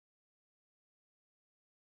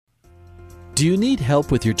Do you need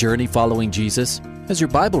help with your journey following Jesus? Has your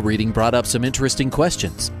Bible reading brought up some interesting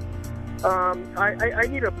questions? I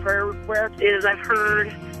need a prayer request. I've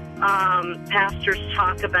heard pastors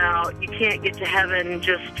talk about you can't get to heaven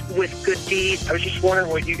just with good deeds. I was just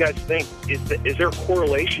wondering what you guys think. Is there a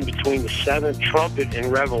correlation between the seventh trumpet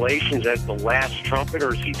in Revelations as the last trumpet,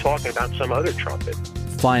 or is he talking about some other trumpet?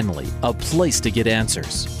 Finally, a place to get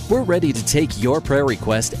answers. We're ready to take your prayer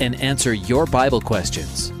request and answer your Bible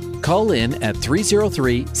questions. Call in at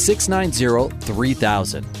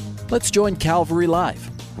 303-690-3000. Let's join Calvary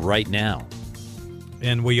Live right now.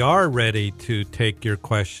 And we are ready to take your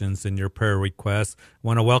questions and your prayer requests. I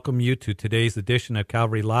want to welcome you to today's edition of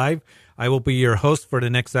Calvary Live. I will be your host for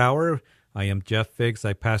the next hour. I am Jeff Figs.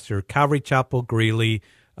 I pastor Calvary Chapel Greeley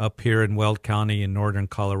up here in Weld County in northern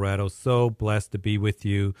Colorado. So blessed to be with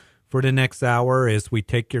you for the next hour as we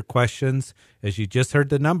take your questions. As you just heard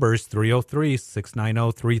the numbers,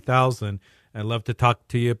 303-690-3000. I'd love to talk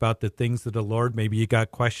to you about the things of the Lord. Maybe you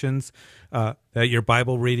got questions that your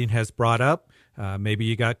Bible reading has brought up. Maybe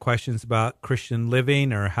you got questions about Christian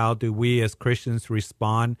living, or how do we as Christians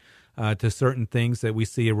respond to certain things that we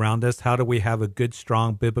see around us? How do we have a good,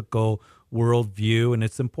 strong biblical worldview? And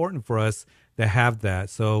it's important for us to have that.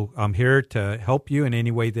 So I'm here to help you in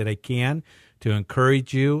any way that I can, to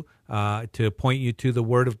encourage you, to point you to the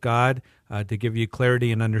Word of God, to give you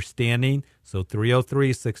clarity and understanding. So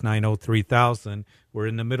 303-690-3000. We're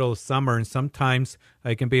in the middle of summer, and sometimes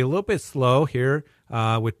I can be a little bit slow here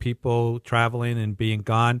with people traveling and being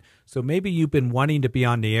gone. So maybe you've been wanting to be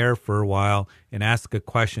on the air for a while and ask a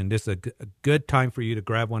question. This is a good time for you to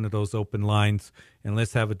grab one of those open lines, and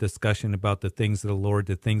let's have a discussion about the things of the Lord,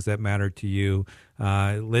 the things that matter to you.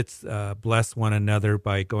 Let's bless one another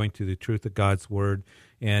by going to the truth of God's Word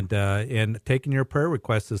and taking your prayer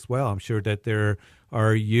requests as well. I'm sure that there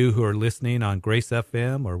are you who are listening on Grace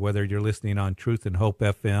FM, or whether you're listening on Truth and Hope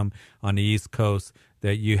FM on the East Coast,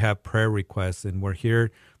 that you have prayer requests, and we're here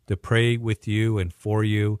to pray with you and for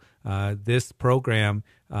you. This program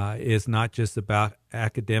is not just about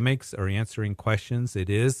academics or answering questions. It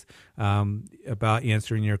is about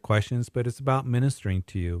answering your questions, but it's about ministering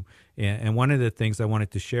to you. And one of the things I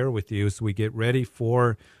wanted to share with you as we get ready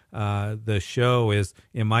for the show is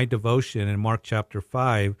in my devotion in Mark chapter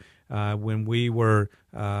 5, when we were,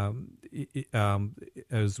 I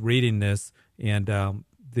was reading this, and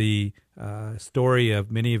the story of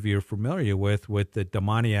many of you are familiar with the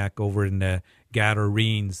demoniac over in the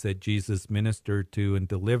Gadarenes that Jesus ministered to and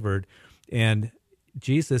delivered. And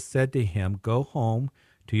Jesus said to him, "Go home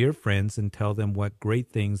to your friends and tell them what great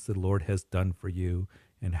things the Lord has done for you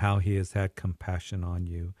and how he has had compassion on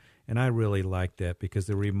you." And I really like that, because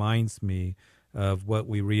it reminds me of what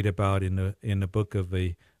we read about in the book of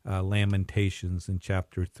the Lamentations in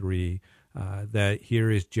chapter 3, that here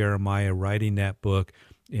is Jeremiah writing that book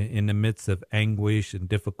in the midst of anguish and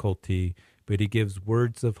difficulty, but he gives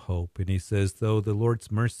words of hope. And he says, though the Lord's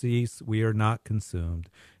mercies, we are not consumed,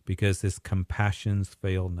 because his compassions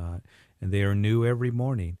fail not, and they are new every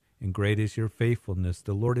morning, and great is your faithfulness.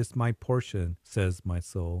 The Lord is my portion, says my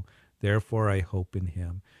soul. Therefore I hope in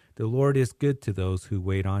him. The Lord is good to those who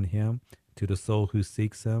wait on him, to the soul who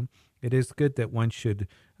seeks him. It is good that one should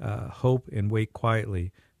hope and wait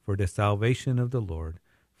quietly for the salvation of the Lord,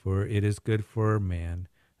 for it is good for a man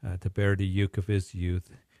to bear the yoke of his youth.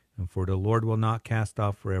 And for the Lord will not cast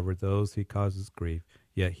off forever those he causes grief,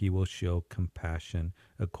 yet he will show compassion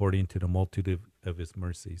according to the multitude of his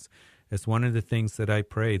mercies. It's one of the things that I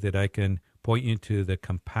pray, that I can point you to the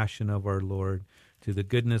compassion of our Lord, to the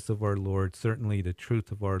goodness of our Lord, certainly the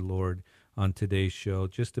truth of our Lord on today's show,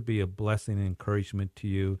 just to be a blessing and encouragement to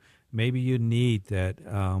you. Maybe you need that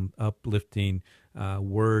uplifting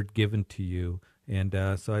word given to you. And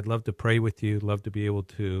so I'd love to pray with you, love to be able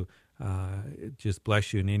to just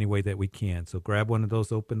bless you in any way that we can. So grab one of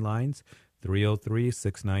those open lines.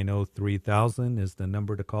 303-690-3000 is the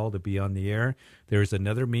number to call to be on the air. There's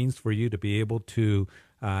another means for you to be able to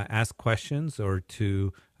ask questions or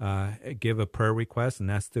to give a prayer request, and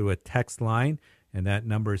that's through a text line, and that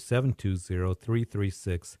number is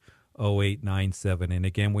 720-336-0897. And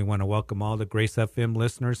again, we want to welcome all the Grace FM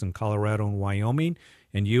listeners in Colorado and Wyoming,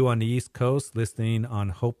 and you on the East Coast listening on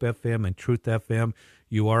Hope FM and Truth FM.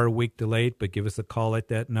 You are a week delayed, but give us a call at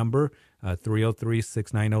that number,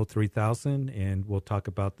 303-690-3000, and we'll talk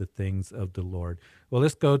about the things of the Lord. Well,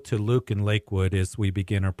 let's go to Luke in Lakewood as we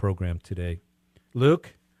begin our program today.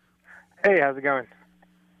 Luke? Hey, how's it going?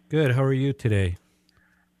 Good. How are you today?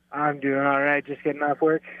 I'm doing all right. Just getting off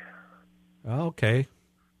work. Oh, okay.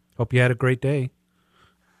 Hope you had a great day.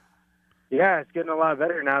 Yeah, it's getting a lot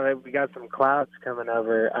better now that we got some clouds coming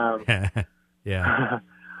over. Yeah.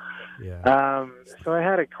 Yeah. So I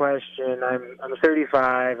had a question. I'm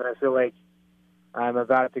 35, and I feel like I'm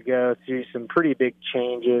about to go through some pretty big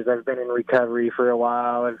changes. I've been in recovery for a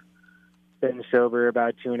while. I've been sober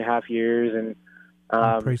about 2.5 years, and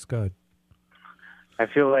Praise God. I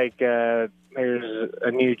feel like there's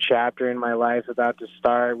a new chapter in my life about to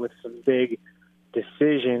start with some big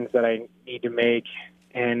decisions that I need to make.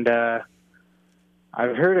 And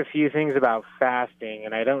I've heard a few things about fasting,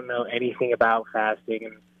 and I don't know anything about fasting.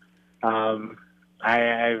 And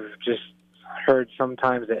I've just heard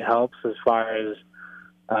sometimes it helps as far as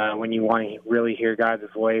when you want to really hear God's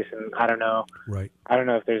voice. And I don't know. Right. I don't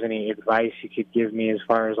know if there's any advice you could give me as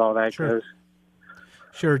far as all that goes.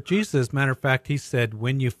 Sure. Jesus, matter of fact, he said,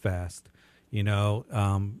 when you fast, he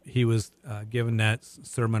was given that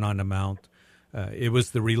Sermon on the Mount. It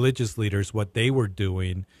was the religious leaders. What they were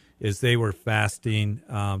doing is they were fasting,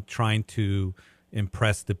 trying to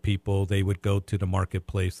impress the people. They would go to the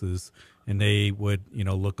marketplaces and they would,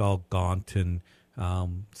 look all gaunt and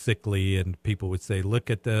sickly. And people would say, look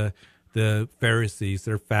at the Pharisees,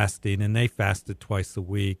 they're fasting, and they fasted twice a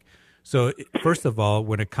week. So first of all,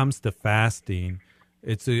 when it comes to fasting,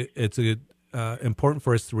 it's important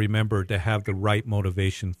for us to remember to have the right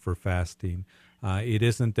motivation for fasting. It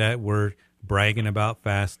isn't that we're bragging about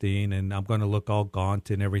fasting and I'm going to look all gaunt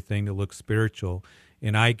and everything to look spiritual,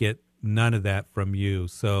 and I get none of that from you.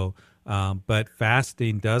 So, but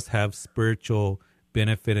fasting does have spiritual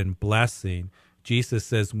benefit and blessing. Jesus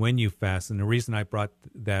says when you fast, and the reason I brought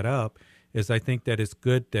that up is I think that it's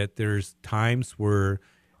good that there's times where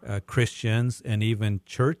Christians and even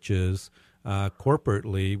churches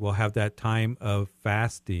corporately will have that time of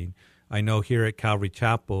fasting. I know here at Calvary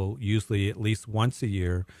Chapel, usually at least once a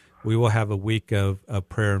year, we will have a week of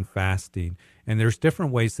prayer and fasting. And there's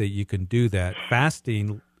different ways that you can do that.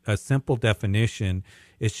 Fasting, a simple definition,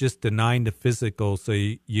 is just denying the physical so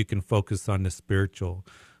you can focus on the spiritual.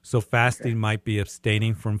 So fasting might be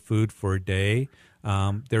abstaining from food for a day.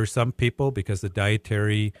 There are some people, because of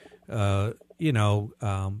dietary,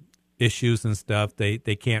 issues and stuff,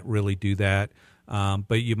 they can't really do that.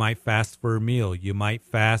 But you might fast for a meal. You might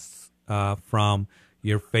fast from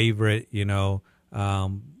your favorite,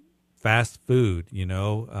 fast food,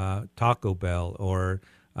 Taco Bell or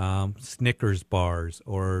Snickers bars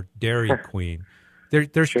or Dairy Queen.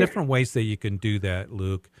 There's different ways that you can do that,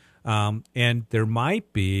 Luke. And there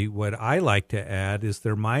might be, what I like to add is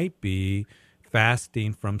there might be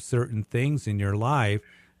fasting from certain things in your life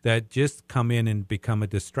that just come in and become a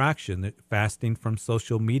distraction, fasting from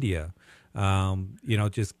social media,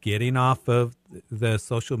 just getting off of the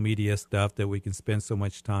social media stuff that we can spend so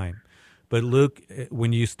much time. But Luke,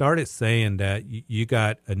 when you started saying that you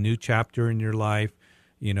got a new chapter in your life,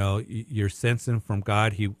 you're sensing from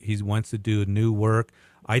God, he wants to do a new work.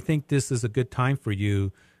 I think this is a good time for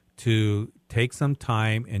you to take some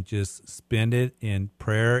time and just spend it in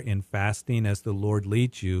prayer and fasting as the Lord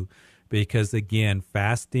leads you. Because again,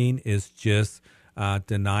 fasting is just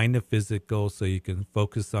denying the physical so you can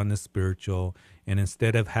focus on the spiritual. And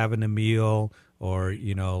instead of having a meal or,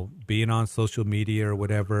 being on social media or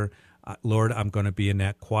whatever, Lord, I'm going to be in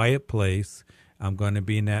that quiet place. I'm going to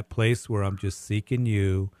be in that place where I'm just seeking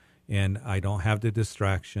you and I don't have the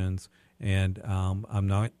distractions, and I'm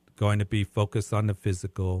not going to be focused on the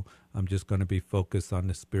physical. I'm just going to be focused on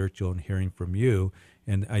the spiritual and hearing from you.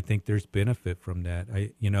 And I think there's benefit from that.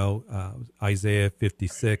 Isaiah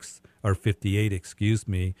 56 or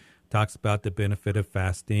 58, talks about the benefit of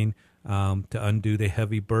fasting to undo the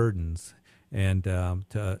heavy burdens and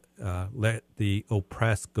to let the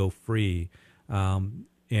oppressed go free.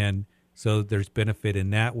 And so there's benefit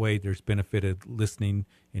in that way. There's benefit of listening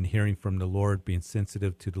and hearing from the Lord, being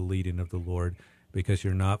sensitive to the leading of the Lord, because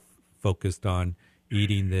you're not focused on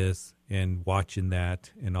eating this and watching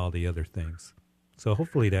that and all the other things. So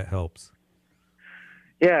hopefully that helps.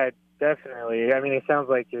 Yeah, definitely. I mean, it sounds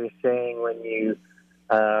like you're saying when you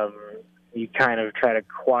kind of try to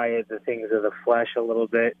quiet the things of the flesh a little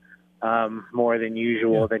bit more than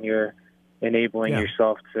usual, then you're enabling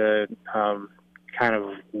yourself to kind of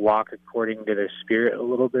walk according to the Spirit a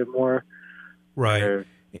little bit more. Right.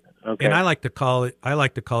 Okay. And I like to call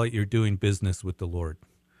it you're doing business with the Lord.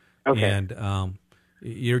 Okay. And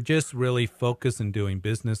you're just really focused on doing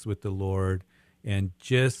business with the Lord. And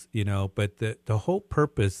just, but the whole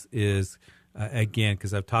purpose is, again,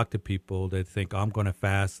 because I've talked to people that think, I'm going to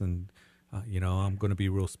fast and, I'm going to be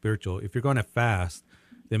real spiritual. If you're going to fast,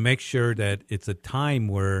 then make sure that it's a time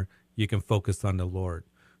where you can focus on the Lord.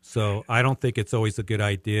 So I don't think it's always a good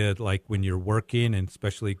idea, like when you're working, and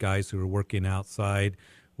especially guys who are working outside,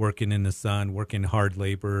 working in the sun, working hard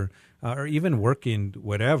labor, or even working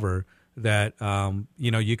whatever, that,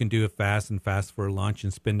 you can do a fast and fast for lunch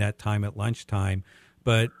and spend that time at lunchtime.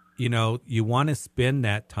 But, you want to spend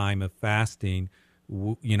that time of fasting,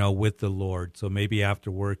 with the Lord. So maybe after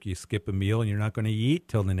work you skip a meal and you're not going to eat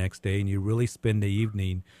till the next day, and you really spend the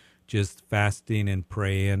evening just fasting and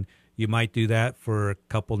praying. You might do that for a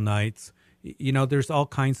couple nights. There's all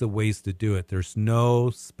kinds of ways to do it. There's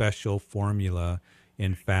no special formula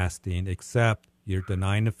in fasting, except you're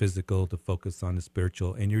denying the physical to focus on the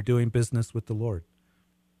spiritual, and you're doing business with the Lord.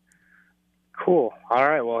 Cool. All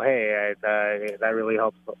right. Well, hey, that really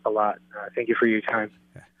helps a lot. Thank you for your time.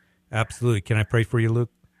 Absolutely. Can I pray for you,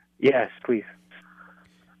 Luke? Yes, please.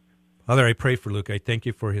 Father, I pray for Luke. I thank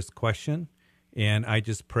you for his question, and I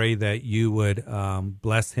just pray that you would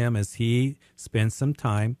bless him as he spends some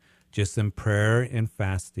time just in prayer and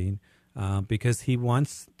fasting, because he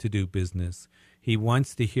wants to do business. He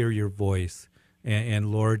wants to hear your voice.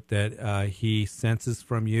 And Lord, that he senses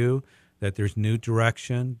from you that there's new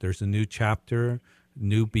direction, there's a new chapter,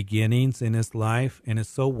 new beginnings in his life. And it's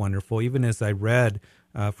so wonderful. Even as I read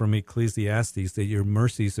from Ecclesiastes, that your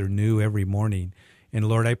mercies are new every morning. And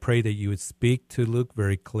Lord, I pray that you would speak to Luke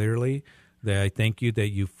very clearly, that I thank you that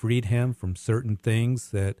you freed him from certain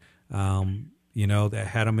things that, that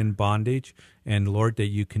had him in bondage. And Lord, that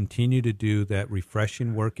you continue to do that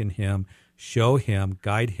refreshing work in him, show him,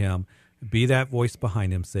 guide him, be that voice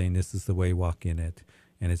behind him saying, this is the way, walk in it.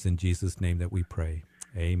 And it's in Jesus' name that we pray.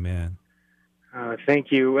 Amen.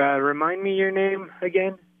 Thank you. Remind me your name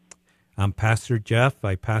again. I'm Pastor Jeff.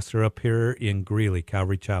 I pastor up here in Greeley,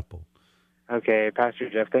 Calvary Chapel. Okay, Pastor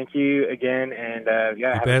Jeff. Thank you again. And have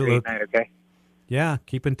a great night, okay? Yeah,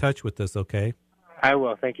 keep in touch with us, okay? I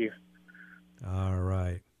will. Thank you. All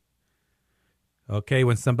right. Okay,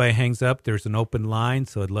 when somebody hangs up, there's an open line,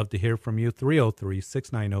 so I'd love to hear from you,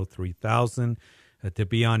 303-690-3000. To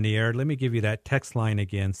be on the air, let me give you that text line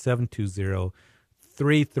again,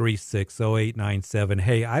 720-336-0897.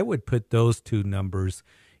 Hey, I would put those two numbers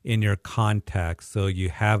in your contacts so you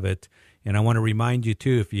have it. And I want to remind you,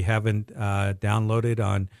 too, if you haven't downloaded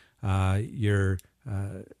on your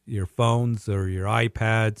phones or your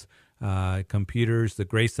iPads, computers, the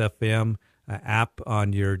Grace FM app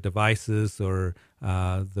on your devices or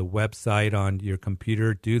the website on your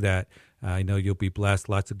computer, do that. I know you'll be blessed.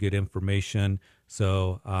 Lots of good information.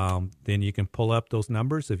 So then you can pull up those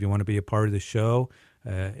numbers if you want to be a part of the show,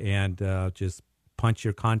 and just punch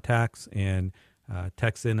your contacts and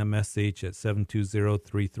text in a message at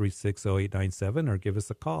 720-336-0897 or give us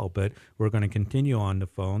a call. But we're going to continue on the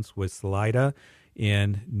phones with Salida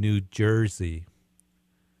in New Jersey.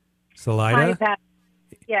 Salida? Hi, Pat.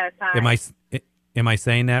 Yes, hi. Am I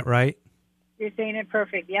saying that right? You're saying it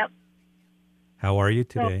perfect, yep. How are you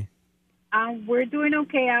today? We're doing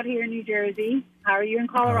okay out here in New Jersey. How are you in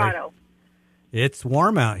Colorado? Right. It's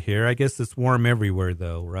warm out here. I guess it's warm everywhere,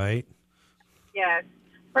 though, right? Yes.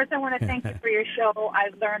 First, I want to thank you for your show.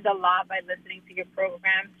 I've learned a lot by listening to your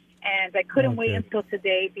program, and I couldn't wait until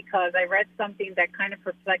today because I read something that kind of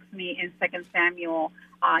perplexed me in 2 Samuel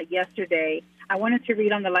yesterday. I wanted to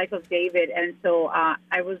read on the life of David, and so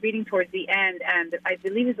I was reading towards the end, and I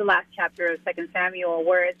believe it's the last chapter of 2 Samuel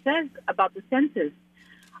where it says about the census.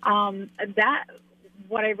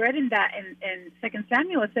 What I read in 2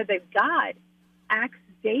 Samuel, it said that God asked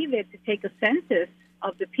David to take a census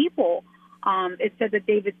of the people. It said that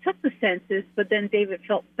David took the census, but then David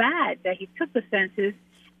felt bad that he took the census,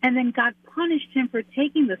 and then God punished him for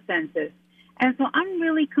taking the census. And so I'm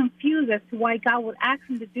really confused as to why God would ask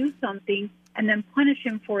him to do something and then punish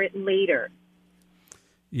him for it later.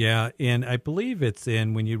 Yeah, and I believe it's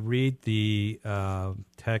when you read the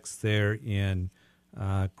text there in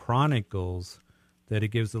Chronicles, that it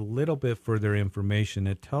gives a little bit further information.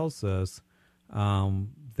 It tells us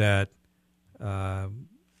that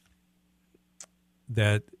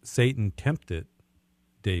Satan tempted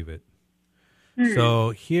David.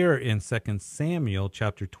 So here in 2 Samuel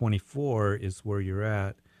chapter 24 is where you're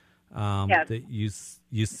at. Yes. That you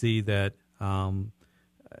see that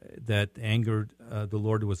that angered the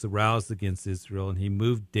Lord was aroused against Israel, and he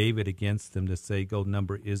moved David against them to say, "Go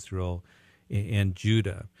number Israel and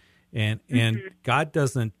Judah." And God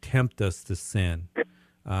doesn't tempt us to sin.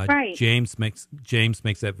 Right. James makes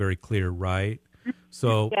that very clear, right?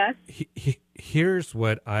 So yes. Here's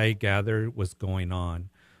what I gather was going on.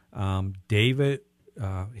 David,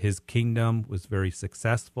 his kingdom was very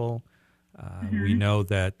successful. We know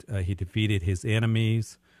that he defeated his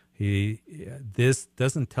enemies. This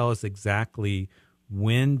doesn't tell us exactly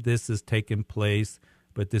when this has taken place,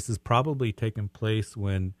 but this has probably taken place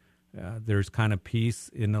when there's kind of peace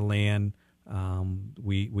in the land.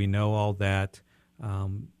 We know all that.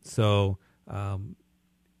 1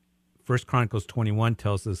 First Chronicles 21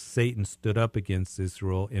 tells us Satan stood up against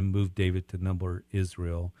Israel and moved David to number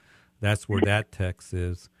Israel. That's where that text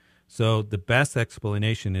is. So the best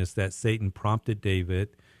explanation is that Satan prompted David,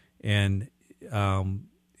 and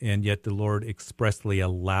yet the Lord expressly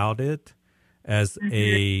allowed it as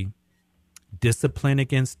a discipline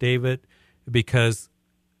against David, because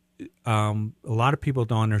a lot of people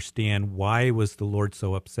don't understand why was the Lord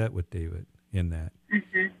so upset with David in that.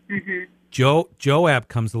 Joab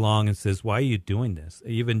comes along and says, "Why are you doing this?"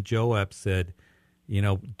 Even Joab said,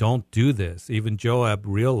 "Don't do this." Even Joab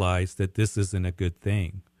realized that this isn't a good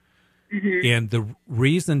thing. And the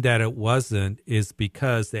reason that it wasn't is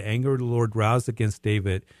because the anger of the Lord roused against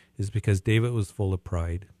David is because David was full of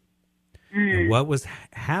pride. And what was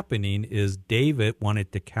happening is David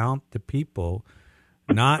wanted to count the people,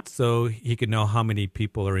 not so he could know how many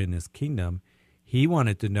people are in his kingdom. He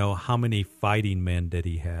wanted to know how many fighting men that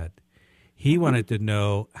he had. He wanted to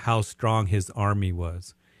know how strong his army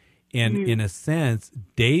was. And in a sense,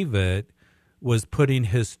 David was putting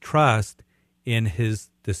his trust in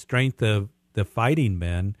the strength of the fighting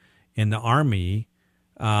men in the army,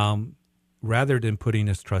 rather than putting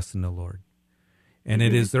his trust in the Lord. And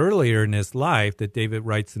it is earlier in his life that David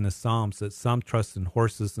writes in the Psalms that some trust in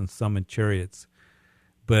horses and some in chariots,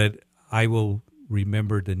 but I will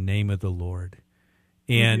remember the name of the Lord.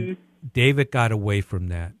 And David got away from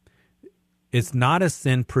that. It's not a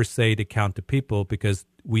sin per se to count the people, because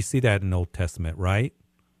we see that in the Old Testament, right?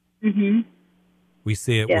 We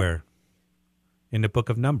see it where? In the book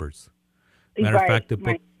of Numbers. Matter of fact, the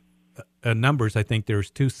book Numbers, I think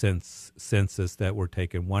there's two census that were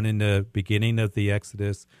taken, one in the beginning of the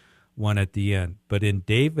Exodus, one at the end. But in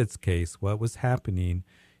David's case, what was happening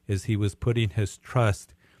is he was putting his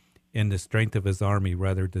trust in the strength of his army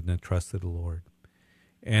rather than the trust of the Lord.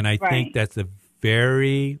 And I think that's a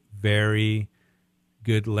very, very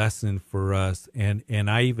good lesson for us. And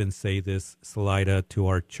I even say this, Salaida, to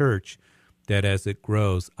our church, that as it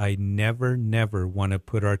grows, I never want to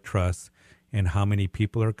put our trust in how many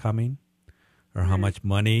people are coming, or how much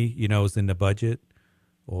money, is in the budget,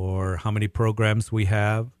 or how many programs we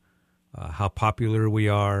have, how popular we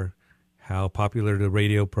are, how popular the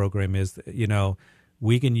radio program is.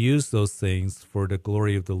 We can use those things for the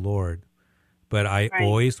glory of the Lord. But I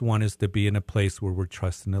always want us to be in a place where we're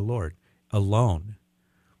trusting the Lord alone.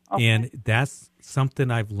 And that's something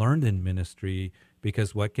I've learned in ministry,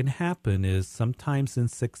 because what can happen is sometimes in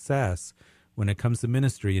success, when it comes to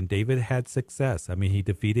ministry, and David had success. I mean, he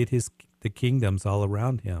defeated the kingdoms all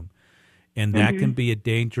around him. And that can be a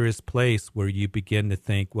dangerous place where you begin to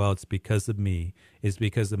think, well, it's because of me. It's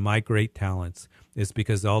because of my great talents. It's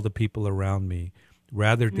because of all the people around me,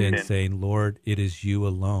 rather than saying, Lord, it is you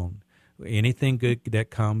alone. Anything good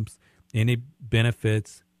that comes, any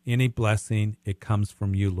benefits, any blessing, it comes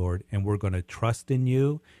from you, Lord. And we're going to trust in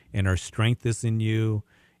you, and our strength is in you,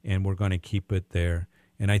 and we're going to keep it there.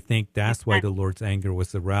 And I think that's why the Lord's anger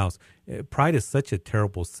was aroused. Pride is such a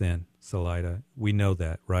terrible sin, Salaida. We know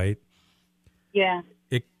that, right? Yeah.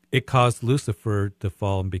 It caused Lucifer to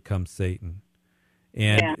fall and become Satan.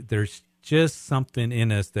 And there's just something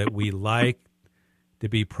in us that we like to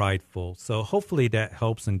be prideful. So hopefully that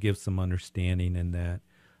helps and gives some understanding in that.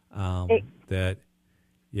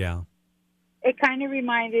 It kind of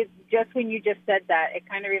reminded, just when you just said that, it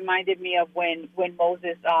kind of reminded me of when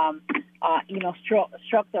Moses,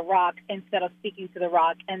 struck the rock instead of speaking to the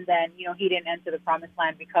rock, and then, he didn't enter the promised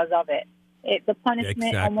land because of it. The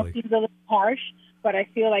punishment almost seems a little harsh, but I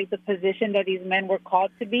feel like the position that these men were called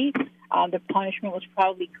to be, the punishment was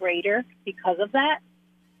probably greater because of that.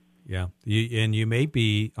 Yeah, you may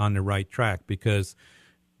be on the right track, because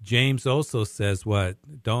James also says, what?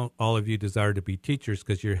 Don't all of you desire to be teachers,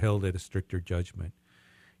 because you're held at a stricter judgment.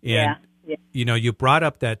 And, you brought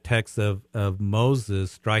up that text of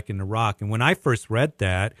Moses striking the rock. And when I first read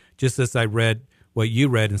that, just as I read what you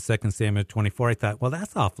read in 2 Samuel 24, I thought, well,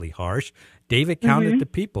 that's awfully harsh. David counted the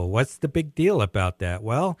people. What's the big deal about that?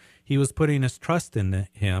 Well, he was putting his trust in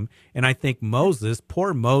him. And I think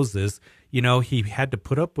poor Moses, he had to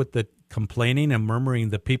put up with the complaining and murmuring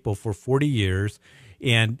the people for 40 years.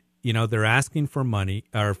 And, they're asking for money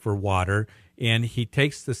or for water. And he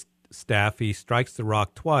takes the staff, he strikes the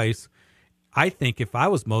rock twice. I think if I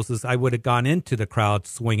was Moses, I would have gone into the crowd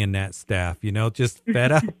swinging that staff, just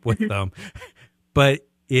fed up with them. But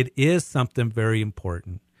it is something very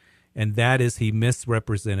important, and that is he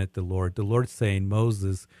misrepresented the Lord. The Lord saying,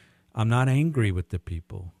 Moses, I'm not angry with the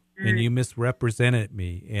people, and you misrepresented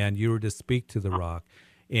me, and you were to speak to the rock,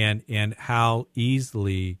 and how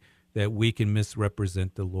easily that we can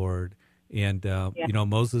misrepresent the Lord And,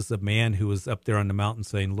 Moses, a man who was up there on the mountain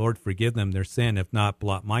saying, Lord, forgive them their sin, if not,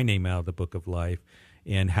 blot my name out of the book of life,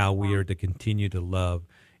 and how we are to continue to love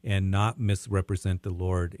and not misrepresent the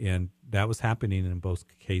Lord. And that was happening in both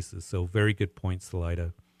cases. So very good point,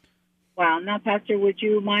 Salaida. Wow. Now, Pastor, would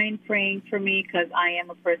you mind praying for me? Because I am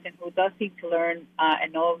a person who does seek to learn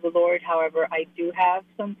and know of the Lord. However, I do have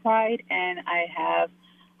some pride, and I have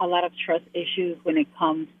a lot of trust issues when it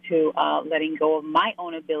comes to letting go of my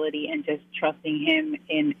own ability and just trusting Him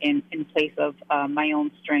in place of my own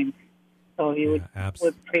strength. So if you would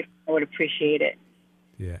pray, I would appreciate it.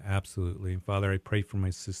 Yeah, absolutely. Father, I pray for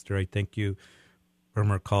my sister. I thank you for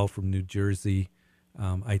her call from New Jersey.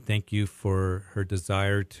 I thank you for her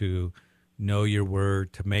desire to know your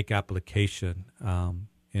word, to make application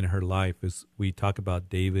in her life. As we talk about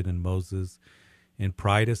David and Moses, and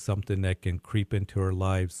pride is something that can creep into her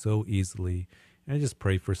lives so easily. And I just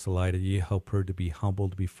pray for Salaida, you help her to be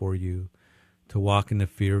humbled before you, to walk in the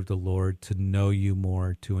fear of the Lord, to know you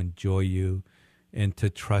more, to enjoy you, and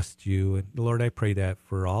to trust you. And Lord, I pray that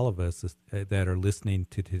for all of us that are listening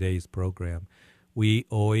to today's program, we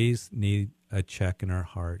always need a check in our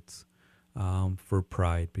hearts for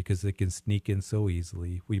pride, because it can sneak in so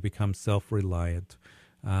easily. We become self-reliant.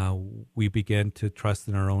 We begin to trust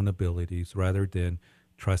in our own abilities rather than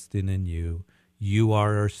trusting in you. You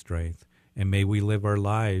are our strength. And may we live our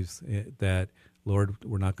lives that, Lord,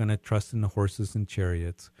 we're not going to trust in the horses and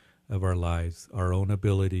chariots of our lives, our own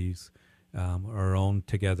abilities, our own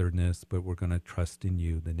togetherness, but we're going to trust in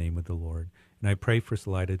you, the name of the Lord. And I pray for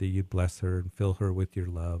Salaida that you bless her and fill her with your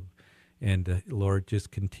love. And Lord,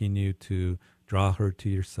 just continue to draw her to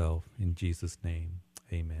yourself. In Jesus' name,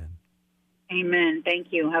 amen. Amen.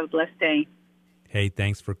 Thank you. Have a blessed day. Hey,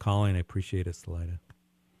 thanks for calling. I appreciate it, Salaida.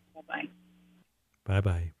 Bye-bye.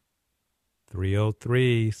 Bye-bye.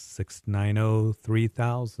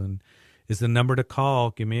 303-690-3000 is the number to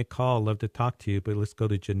call. Give me a call. Love to talk to you, but let's go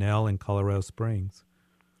to Janelle in Colorado Springs.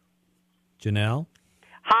 Janelle?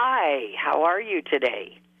 Hi. How are you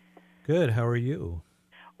today? Good. How are you?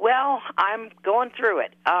 Well, I'm going through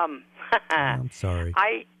it. I'm sorry.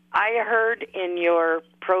 I heard in your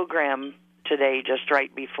program today, just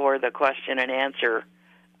right before the question and answer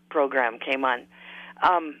program came on,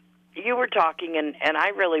 you were talking, and I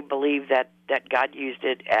really believe that God used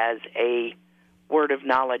it as a word of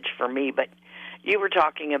knowledge for me, but you were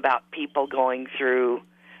talking about people going through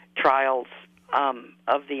trials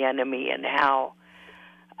of the enemy and how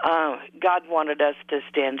God wanted us to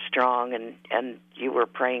stand strong, and you were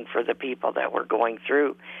praying for the people that were going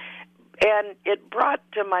through. And it brought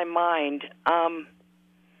to my mind,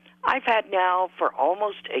 I've had now for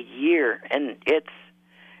almost a year, and it's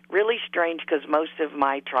really strange because most of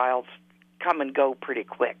my trials come and go pretty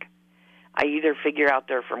quick. I either figure out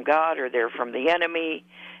they're from God or they're from the enemy,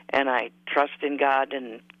 and I trust in God,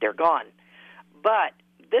 and they're gone. But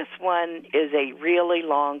this one is a really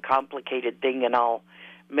long, complicated thing, and I'll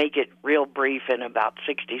make it real brief in about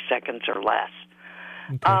 60 seconds or less.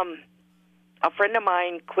 Okay. A friend of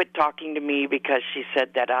mine quit talking to me because she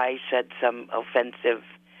said that I said some offensive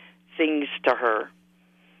things to her.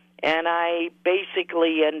 And I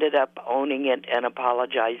basically ended up owning it and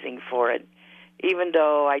apologizing for it, even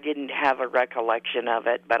though I didn't have a recollection of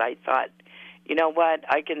it. But I thought, you know what,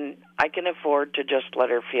 I can afford to just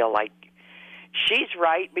let her feel like she's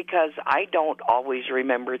right, because I don't always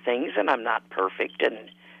remember things, and I'm not perfect,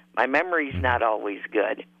 and my memory's not always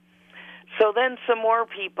good. So then some more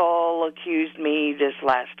people accused me this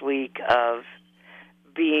last week of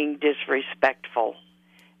being disrespectful.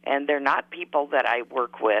 And they're not people that I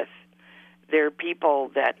work with. They're people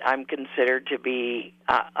that I'm considered to be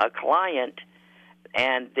a client,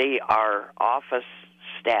 and they are office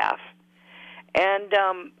staff. And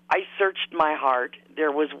I searched my heart.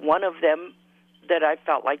 There was one of them that I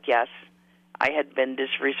felt like, yes, I had been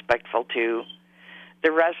disrespectful to.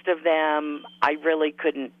 The rest of them, I really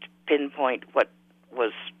couldn't pinpoint what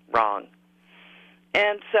was wrong.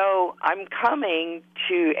 And so I'm coming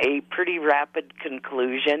to a pretty rapid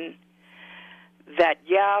conclusion that,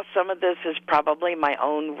 yeah, some of this is probably my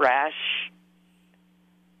own rash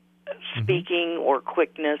speaking or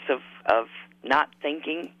quickness of not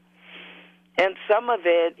thinking. And some of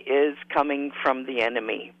it is coming from the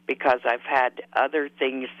enemy, because I've had other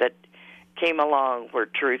things that came along where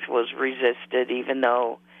truth was resisted, even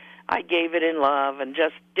though I gave it in love, and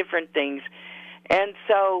just different things. And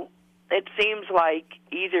so it seems like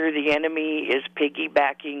either the enemy is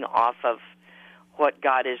piggybacking off of what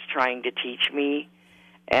God is trying to teach me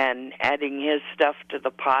and adding his stuff to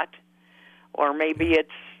the pot, or maybe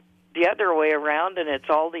it's the other way around and it's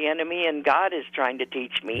all the enemy and God is trying to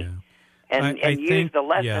teach me. and use think, the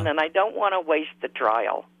lesson, yeah. and I don't want to waste the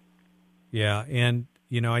trial. Yeah, and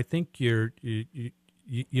I think you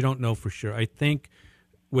don't know for sure. I think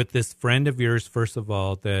with this friend of yours, first of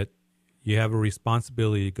all, that you have a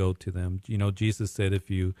responsibility to go to them. Jesus said, if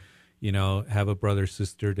you have a brother or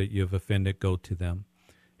sister that you have offended, go to them.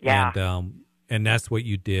 Yeah. And that's what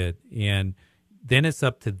you did. And then it's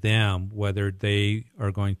up to them whether they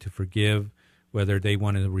are going to forgive, whether they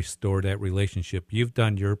want to restore that relationship. You've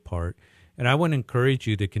done your part. And I want to encourage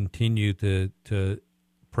you to continue to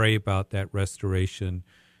pray about that restoration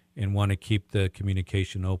and want to keep the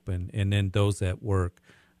communication open. And then those at work.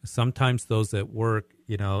 Sometimes those at work,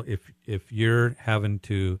 if you're having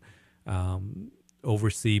to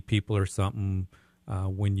oversee people or something,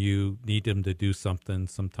 when you need them to do something,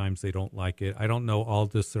 sometimes they don't like it. I don't know all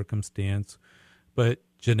the circumstance, but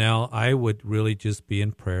Janelle, I would really just be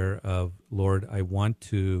in prayer of, Lord, I want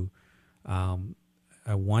to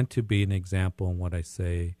be an example in what I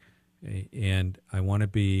say, and I want to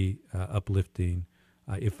be uplifting.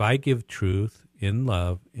 If I give truth in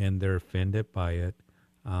love and they're offended by it,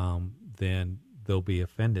 then they'll be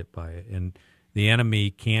offended by it. And the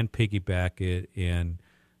enemy can piggyback it and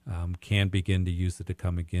can begin to use it to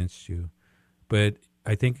come against you. But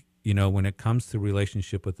I think, when it comes to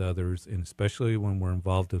relationship with others, and especially when we're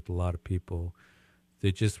involved with a lot of people,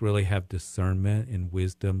 they just really have discernment and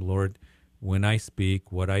wisdom. Lord, when I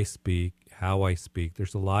speak, what I speak, how I speak,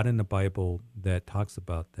 there's a lot in the Bible that talks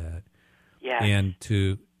about that. Yes. And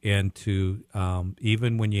to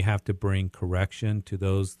even when you have to bring correction to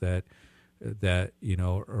those that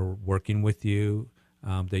are working with you,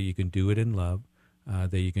 that you can do it in love,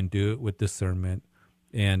 that you can do it with discernment,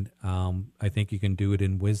 and I think you can do it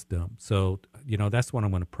in wisdom. So that's what I'm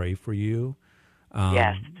going to pray for you.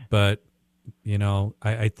 Yes. But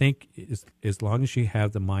I think as long as you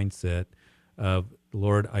have the mindset of,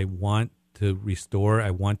 Lord, I want to restore,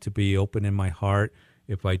 I want to be open in my heart.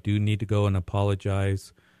 If I do need to go and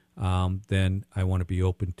apologize, then I want to be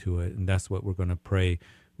open to it. And that's what we're going to pray.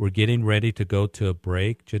 We're getting ready to go to a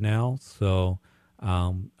break, Janelle. So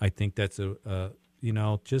I think that's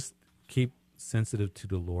just keep sensitive to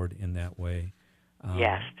the Lord in that way.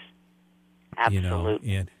 Yes,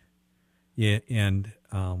 absolutely.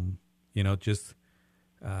 Just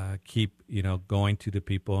keep, going to the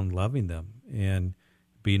people and loving them and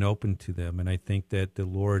being open to them. And I think that the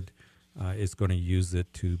Lord is going to use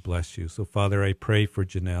it to bless you. So, Father, I pray for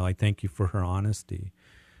Janelle. I thank you for her honesty.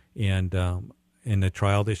 And in the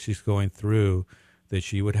trial that she's going through, that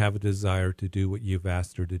she would have a desire to do what you've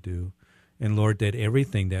asked her to do. And, Lord, that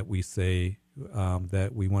everything that we say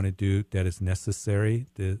that we want to do, that is necessary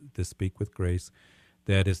to speak with grace,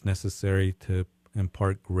 that is necessary to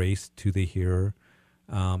impart grace to the hearer.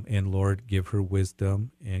 And, Lord, give her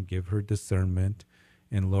wisdom and give her discernment.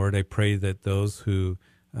 And, Lord, I pray that those who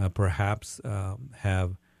perhaps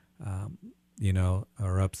have,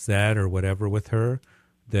 are upset or whatever with her,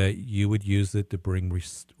 that you would use it to bring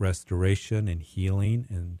restoration and healing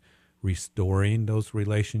and restoring those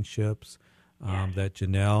relationships. That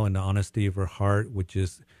Janelle, in the honesty of her heart, would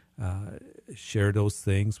just share those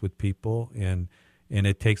things with people. And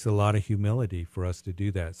it takes a lot of humility for us to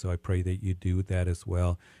do that. So I pray that you do that as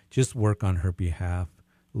well. Just work on her behalf.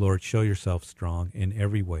 Lord, show yourself strong in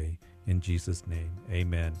every way. In Jesus' name,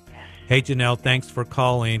 amen. Hey, Janelle, thanks for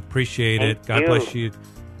calling. Appreciate it. God bless you.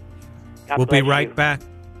 We'll be right back.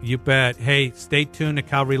 You bet. Hey, stay tuned to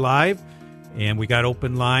Calvary Live, and we got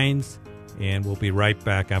open lines, and we'll be right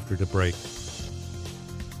back after the break.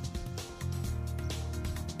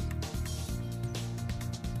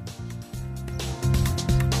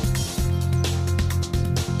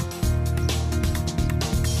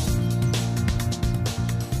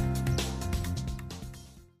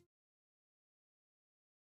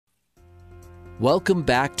 Welcome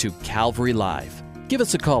back to Calvary Live. Give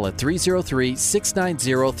us a call at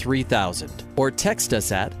 303-690-3000 or text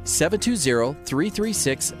us at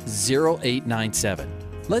 720-336-0897.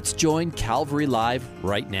 Let's join Calvary Live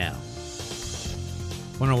right now.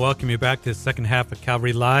 I want to welcome you back to the second half of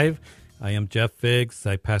Calvary Live. I am Jeff Figs.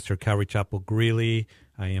 I pastor Calvary Chapel Greeley.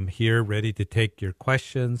 I am here ready to take your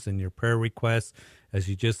questions and your prayer requests. As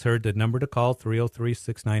you just heard, the number to call,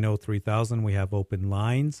 303-690-3000. We have open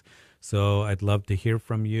lines. So I'd love to hear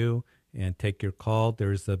from you and take your call.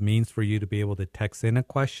 There's a means for you to be able to text in a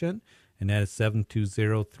question, and that is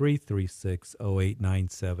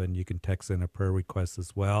 720-336-0897. You can text in a prayer request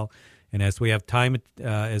as well. And as we have time,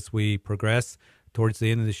 as we progress towards the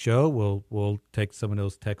end of the show, we'll take some of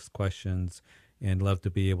those text questions and love to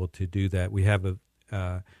be able to do that. We've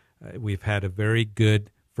had a very good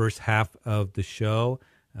first half of the show.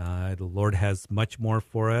 The Lord has much more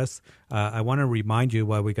for us. I want to remind you,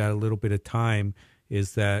 while we got a little bit of time,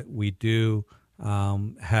 is that we do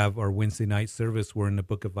have our Wednesday night service. We're in the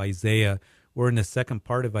book of Isaiah. We're in the second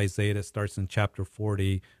part of Isaiah that starts in chapter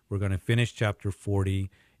 40. We're going to finish chapter 40,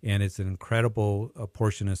 and it's an incredible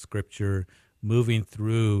portion of Scripture moving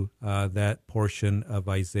through that portion of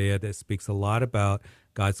Isaiah that speaks a lot about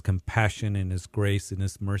God's compassion and His grace and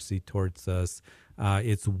His mercy towards us.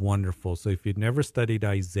 It's wonderful. So if you've never studied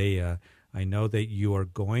Isaiah, I know that you are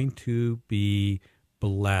going to be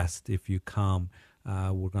blessed if you come.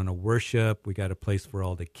 We're going to worship. We got a place for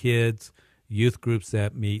all the kids, youth groups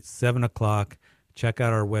that meet 7 o'clock. Check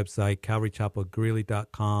out our website,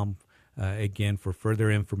 CalvaryChapelGreeley.com. Again, for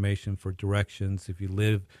further information, for directions. If you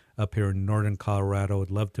live up here in northern Colorado,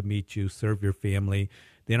 I'd love to meet you, serve your family.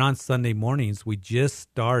 Then on Sunday mornings, we just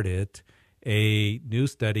started a new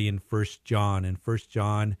study in 1 John, and 1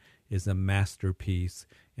 John is a masterpiece.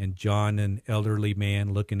 And John, an elderly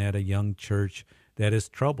man looking at a young church that is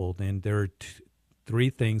troubled, and there are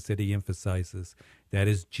three things that he emphasizes. That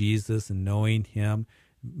is Jesus and knowing Him,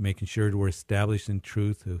 making sure we're established in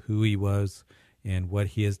truth of who He was and what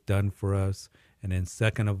He has done for us. And then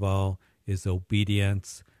second of all is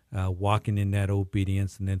obedience, walking in that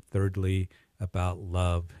obedience. And then thirdly, about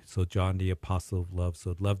love. So John, the apostle of love.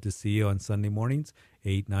 So I'd love to see you on Sunday mornings,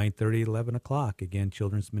 8, 9:30, 11 o'clock. Again,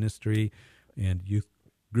 children's ministry and youth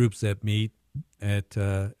groups that meet at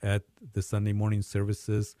the Sunday morning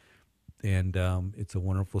services. And it's a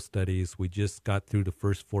wonderful study. We just got through the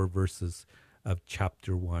first 4 verses of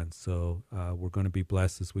chapter 1. So we're going to be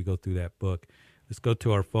blessed as we go through that book. Let's go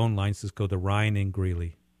to our phone lines. Let's go to Ryan in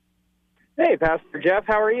Greeley. Hey, Pastor Jeff,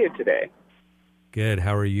 how are you today? Good.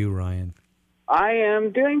 How are you, Ryan? I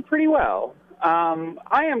am doing pretty well.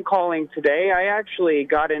 I am calling today. I actually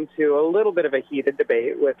got into a little bit of a heated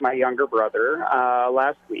debate with my younger brother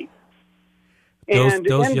last week.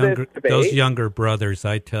 Those younger brothers,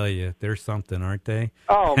 I tell you, they're something, aren't they?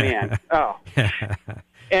 Oh, man. Oh.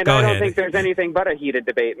 And I don't think there's anything but a heated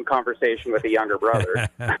debate and conversation with a younger brother.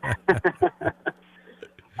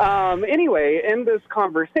 Anyway, in this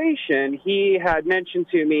conversation, he had mentioned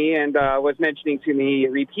to me and was mentioning to me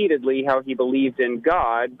repeatedly how he believed in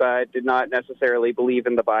God, but did not necessarily believe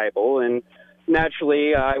in the Bible. And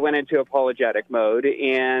naturally, I went into apologetic mode,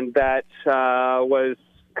 and that was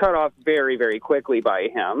cut off very, very quickly by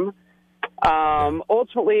him.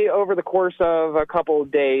 Ultimately, over the course of a couple of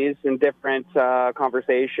days in different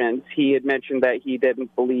conversations, he had mentioned that he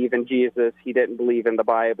didn't believe in Jesus, he didn't believe in the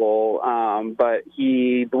Bible, but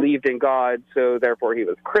he believed in God, so therefore he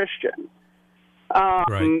was Christian.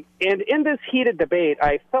 Right. And in this heated debate,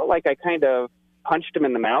 I felt like I kind of punched him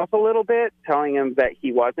in the mouth a little bit, telling him that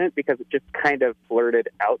he wasn't, because it just kind of blurted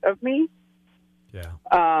out of me. Yeah.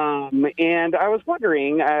 And I was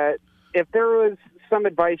wondering if there was some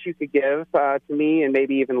advice you could give to me and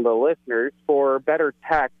maybe even the listeners for better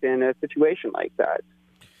tact in a situation like that.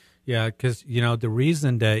 Yeah, because, the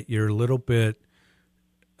reason that you're a little bit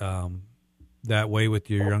that way with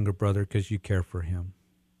your younger brother, because you care for him,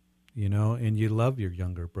 and you love your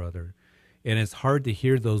younger brother. And it's hard to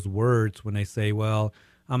hear those words when they say, well,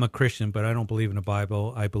 I'm a Christian, but I don't believe in the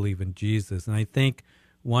Bible. I believe in Jesus. And I think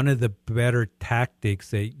one of the better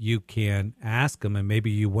tactics that you can ask them, and maybe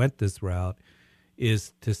you went this route,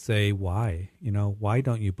 is to say, why? Why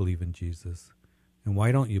don't you believe in Jesus? And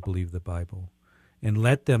why don't you believe the Bible? And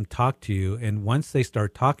let them talk to you. And once they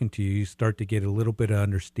start talking to you, you start to get a little bit of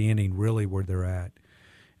understanding really where they're at.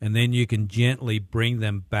 And then you can gently bring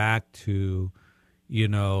them back to,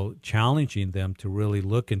 challenging them to really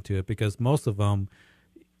look into it. Because most of them,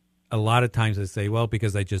 a lot of times they say, well,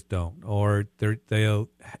 because I just don't. Or they'll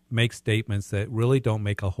make statements that really don't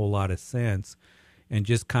make a whole lot of sense. And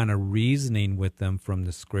just kind of reasoning with them from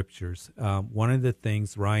the Scriptures. One of the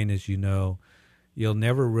things, Ryan, as you know, you'll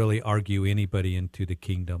never really argue anybody into the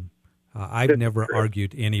kingdom. I've never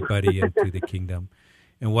argued anybody into the kingdom.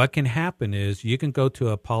 And what can happen is you can go to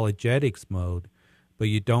apologetics mode, but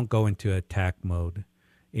you don't go into attack mode.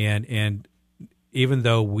 And even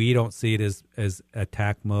though we don't see it as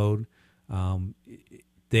attack mode,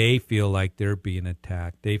 they feel like they're being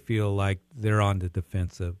attacked. They feel like they're on the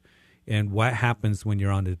defensive. And what happens when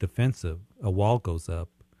you're on the defensive? A wall goes up.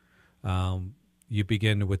 You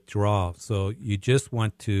begin to withdraw. So you just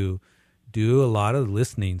want to do a lot of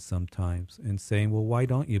listening sometimes and saying, well, why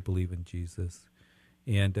don't you believe in Jesus?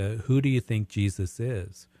 And who do you think Jesus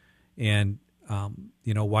is? And,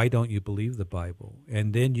 why don't you believe the Bible?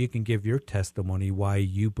 And then you can give your testimony why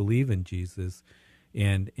you believe in Jesus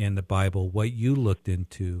and the Bible, what you looked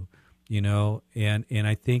into. And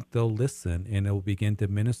I think they'll listen and it will begin to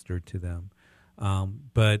minister to them.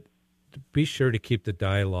 But be sure to keep the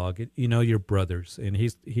dialogue. You know, your brothers, and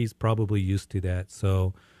he's probably used to that.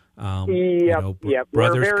 So, Yep.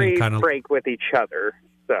 brothers We're very can kind of frank with each other.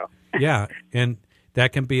 So yeah, and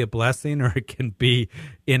that can be a blessing, or it can be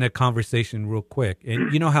in a conversation real quick.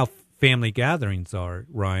 And you know how family gatherings are,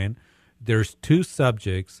 Ryan. There's two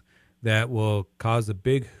subjects that will cause a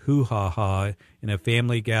big hoo-ha-ha in a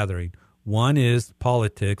family gathering. One is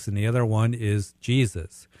politics, and the other one is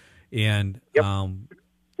Jesus. And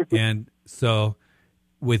and so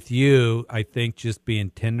with you, I think just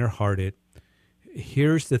being tender-hearted.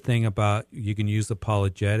 Here's the thing about, you can use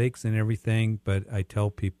apologetics and everything, but I tell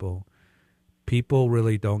people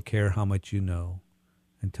really don't care how much you know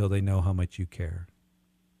until they know how much you care.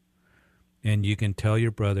 And you can tell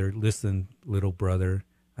your brother, listen, little brother,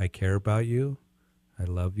 I care about you. I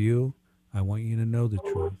love you. I want you to know the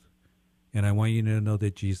truth. And I want you to know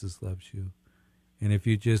that Jesus loves you. And if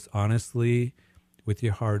you just honestly, with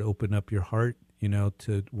your heart, open up your heart,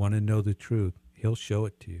 to want to know the truth, he'll show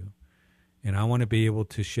it to you. And I want to be able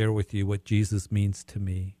to share with you what Jesus means to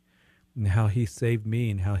me and how he saved me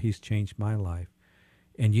and how he's changed my life.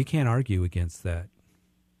 And you can't argue against that.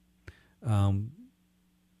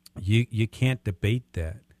 You can't debate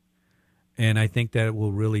that. And I think that it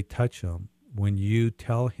will really touch him when you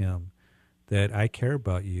tell him that I care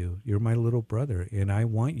about you. You're my little brother, and I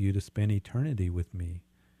want you to spend eternity with me.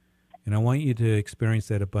 And I want you to experience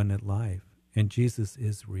that abundant life. And Jesus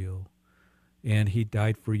is real. And he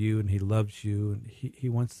died for you, and he loves you, and he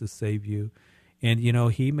wants to save you. And,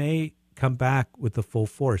 he may come back with the full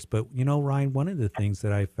force. But, Ryan, one of the things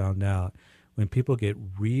that I found out, when people get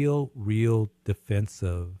real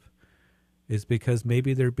defensive, is because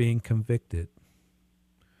maybe they're being convicted.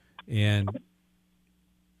 And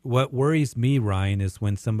what worries me, Ryan, is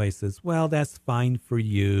when somebody says, well, that's fine for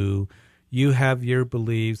you. You have your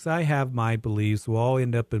beliefs. I have my beliefs. We'll all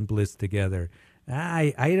end up in bliss together.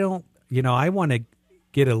 I don't, I want to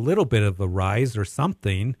get a little bit of a rise or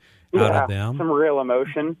something out of them. Some real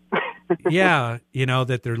emotion. Yeah,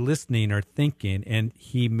 that they're listening or thinking, and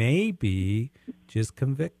he may be just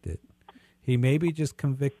convicted. He may be just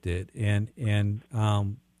convicted, and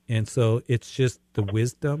so it's just the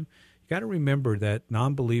wisdom. You got to remember that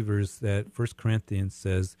non-believers, that 1 Corinthians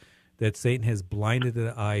says that Satan has blinded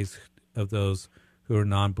the eyes of those who are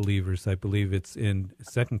non-believers. I believe it's in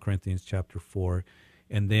 2 Corinthians chapter 4,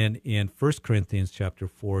 and then in 1 Corinthians chapter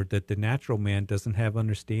 4, that the natural man doesn't have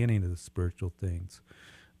understanding of the spiritual things.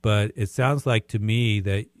 But it sounds like to me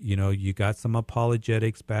that, you got some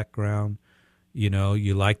apologetics background.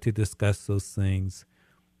 You like to discuss those things,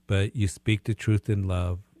 but you speak the truth in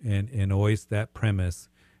love, and always that premise,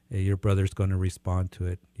 your brother's going to respond to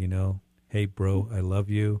it. Hey, bro, I love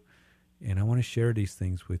you, and I want to share these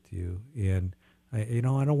things with you. And, I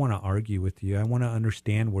don't want to argue with you. I want to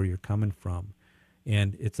understand where you're coming from.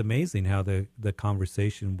 And it's amazing how the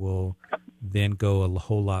conversation will then go a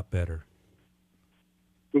whole lot better.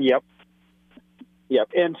 Yep.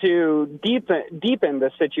 And to deepen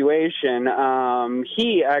the situation,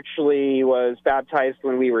 he actually was baptized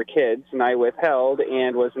when we were kids, and I withheld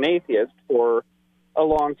and was an atheist for a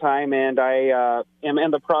long time, and I am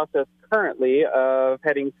in the process currently of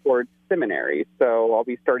heading towards seminary. So I'll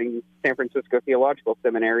be starting San Francisco Theological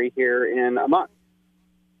Seminary here in a month.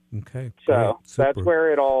 Okay. So that's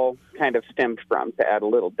where it all kind of stemmed from, to add a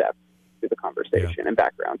little depth to the conversation and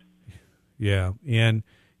background. Yeah. And,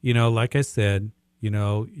 like I said,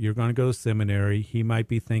 you're going to go to seminary. He might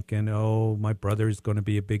be thinking, oh, my brother is going to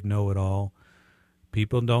be a big know-it-all.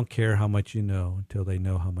 People don't care how much you know until they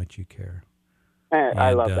know how much you care.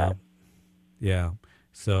 I love that. Yeah.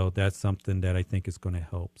 So that's something that I think is going to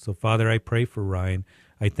help. So, Father, I pray for Ryan.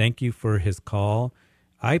 I thank you for his call.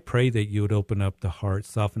 I pray that you would open up the heart,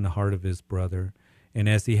 soften the heart of his brother. And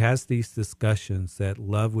as he has these discussions, that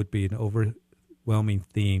love would be an overwhelming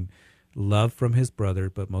theme. Love from his brother,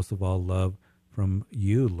 but most of all, love from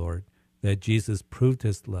you, Lord. That Jesus proved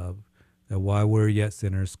his love, that while we're yet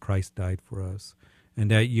sinners, Christ died for us.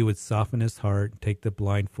 And that you would soften his heart, take the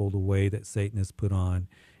blindfold away that Satan has put on.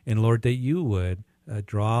 And Lord, that you would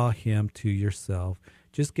draw him to yourself.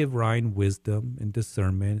 Just give Ryan wisdom and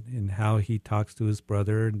discernment in how he talks to his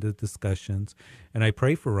brother and the discussions. And I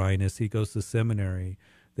pray for Ryan as he goes to seminary,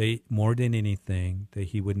 that more than anything, that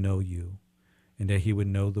he would know you and that he would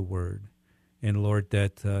know the word. And Lord,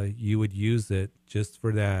 that you would use it just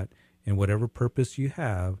for that, and whatever purpose you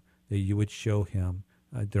have, that you would show him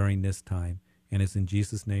during this time. And it's in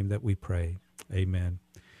Jesus' name that we pray. Amen.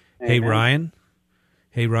 Amen.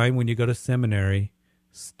 Hey, Ryan, when you go to seminary,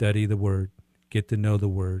 study the word. Get to know the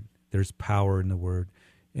word. There's power in the word.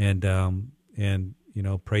 And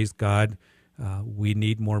praise God. We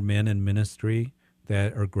need more men in ministry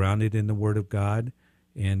that are grounded in the Word of God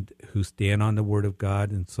and who stand on the Word of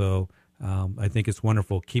God. And so I think it's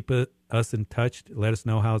wonderful. Keep us in touch. Let us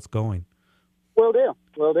know how it's going. Will do.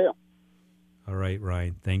 Will do. All right,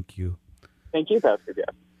 Ryan. Thank you. Thank you, Pastor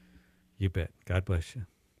Jeff. You bet. God bless you.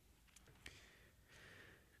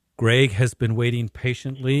 Greg has been waiting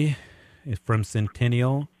patiently from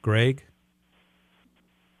Centennial. Greg?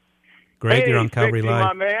 Greg, hey, you're on Calvary Live.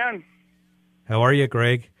 My man. How are you,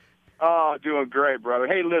 Greg? Oh, doing great, brother.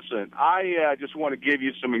 Hey, listen, I just want to give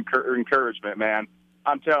you some encouragement, man.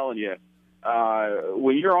 I'm telling you,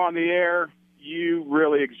 when you're on the air, you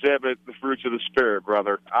really exhibit the fruits of the Spirit,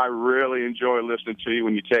 brother. I really enjoy listening to you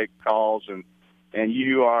when you take calls, and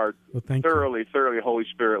you are thoroughly Holy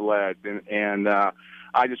Spirit led, and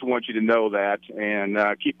I just want you to know that, and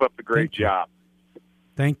keep up the great job.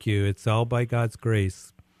 Thank you. It's all by God's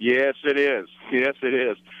grace. Yes, it is. Yes, it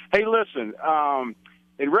is. Hey, listen,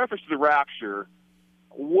 in reference to the rapture,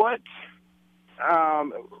 what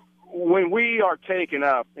when we are taken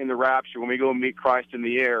up in the rapture, when we go meet Christ in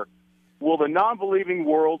the air, will the non-believing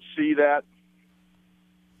world see that?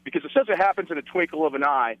 Because it says it happens in a twinkle of an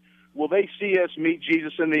eye. Will they see us meet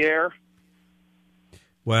Jesus in the air?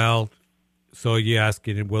 Well, so you're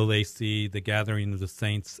asking, will they see the gathering of the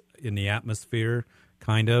saints in the atmosphere,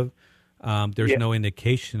 kind of? There's no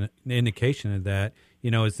indication of that.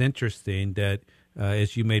 You know, it's interesting that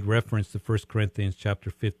as you made reference to 1 Corinthians chapter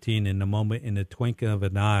 15, in the moment, in the twinkling of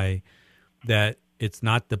an eye, that it's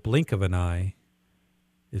not the blink of an eye,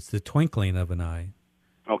 it's the twinkling of an eye.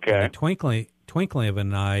 Okay. And the twinkling of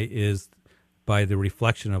an eye is by the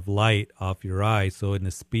reflection of light off your eye. So in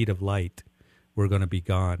the speed of light, we're going to be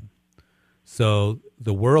gone. So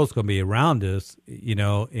the world's going to be around us, you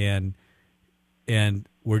know, and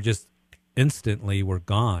we're just instantly, we're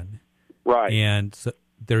gone. Right. And so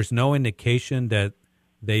there's no indication that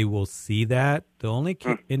they will see that. The only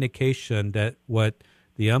indication that what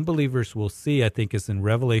the unbelievers will see, I think, is in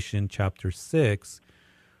Revelation chapter 6,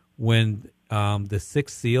 when the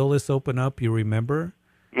sixth seal is opened up, you remember?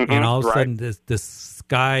 Mm-hmm, and all of a sudden the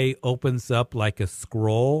sky opens up like a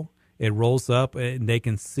scroll. It rolls up, and they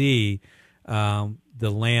can see the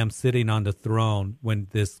Lamb sitting on the throne when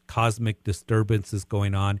this cosmic disturbance is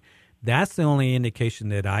going on. That's the only indication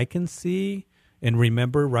that I can see and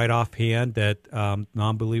remember right offhand that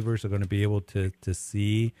non-believers are going to be able to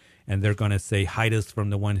see, and they're going to say, hide us from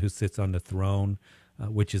the one who sits on the throne,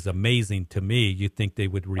 which is amazing to me. You'd think they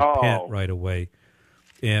would repent right away.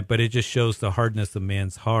 But it just shows the hardness of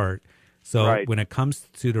man's heart. So when it comes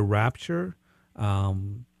to the rapture,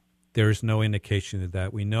 there's no indication of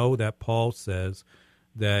that. We know that Paul says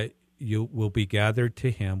that you will be gathered to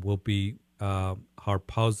him, will be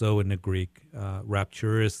harpazo in the Greek,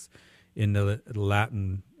 rapturus in the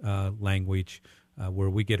Latin language, where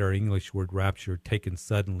we get our English word rapture, taken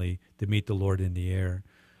suddenly to meet the Lord in the air.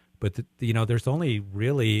 But, there's only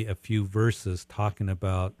really a few verses talking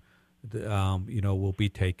about, will be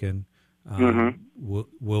taken.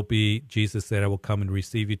 Will be, Jesus said, I will come and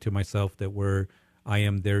receive you to myself, that where I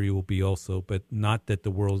am, there you will be also. But not that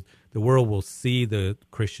the world will see the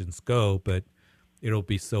Christians go, but it'll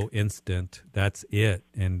be so instant. That's it.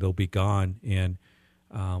 And they'll be gone. And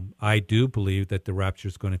I do believe that the rapture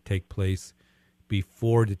is going to take place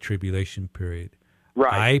before the tribulation period.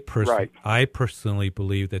 Right. I personally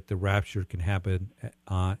believe that the rapture can happen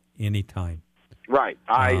any time. Right.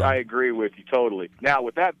 I agree with you totally. Now,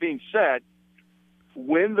 with that being said,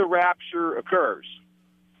 when the rapture occurs,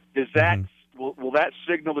 is that will that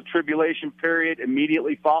signal the tribulation period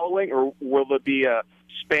immediately following, or will there be a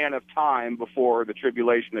span of time before the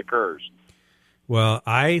tribulation occurs? Well,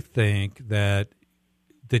 I think that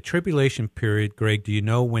the tribulation period, Greg, do you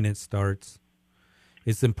know when it starts?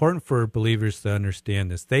 It's important for believers to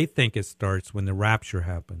understand this. They think it starts when the rapture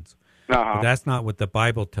happens. But that's not what the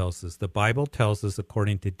Bible tells us. The Bible tells us,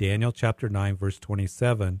 according to Daniel chapter 9, verse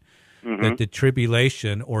 27, that the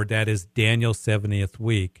tribulation, or that is Daniel's 70th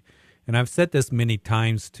week. And I've said this many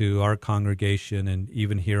times to our congregation and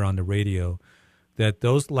even here on the radio, that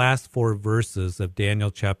those last 4 verses of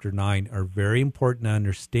Daniel chapter 9 are very important to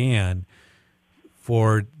understand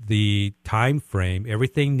for the time frame.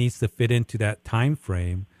 Everything needs to fit into that time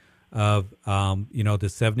frame of, the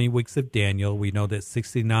 70 weeks of Daniel. We know that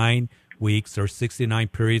 69 weeks or 69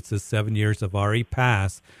 periods of 7 years have already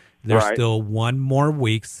passed. There's still one more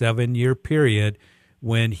week, 7-year period,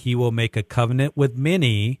 when he will make a covenant with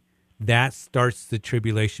many. That starts the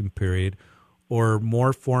tribulation period, or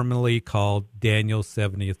more formally called Daniel's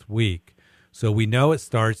 70th week. So we know it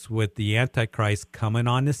starts with the Antichrist coming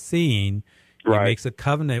on the scene. He makes a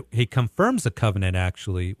covenant. He confirms a covenant,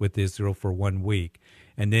 actually, with Israel for 1 week.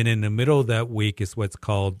 And then in the middle of that week is what's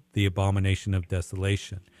called the abomination of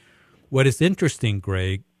desolation. What is interesting,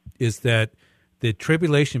 Greg, is that the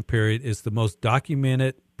tribulation period is the most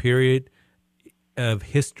documented period of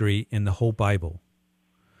history in the whole Bible.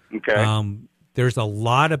 Okay. There's a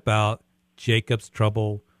lot about Jacob's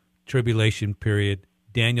tribulation period,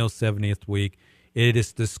 Daniel's 70th week. It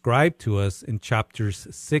is described to us in chapters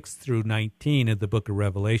 6 through 19 of the book of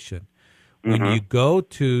Revelation. When you go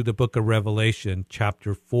to the book of Revelation,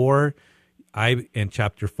 chapter 4 and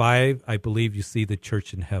chapter 5, I believe you see the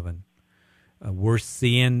church in heaven. We're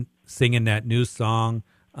singing that new song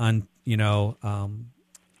on,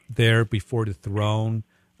 there before the throne,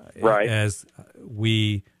 as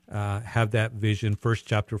we have that vision. First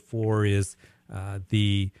chapter 4 is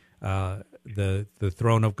the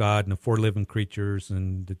throne of God and the 4 living creatures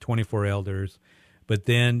and the 24 elders. But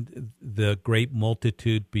then the great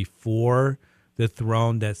multitude before the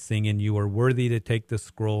throne that's singing, "You are worthy to take the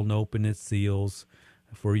scroll and open its seals,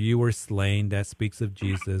 for you were slain," that speaks of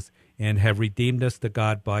Jesus, "and have redeemed us to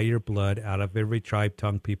God by your blood out of every tribe,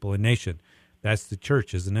 tongue, people, and nation." That's the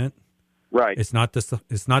church, isn't it? Right. It's not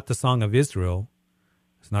the song of Israel.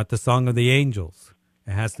 It's not the song of the angels.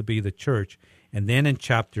 It has to be the church. And then in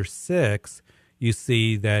chapter 6, you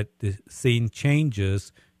see that the scene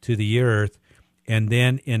changes to the earth. And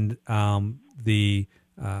then in the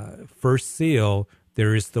first seal,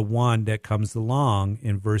 there is the one that comes along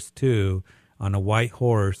in verse 2 on a white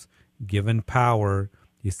horse, given power.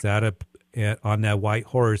 He sat up on that white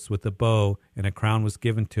horse with a bow, and a crown was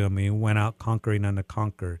given to him. And he went out conquering and to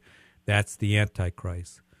conquer. That's the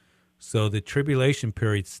Antichrist. So the tribulation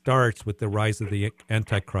period starts with the rise of the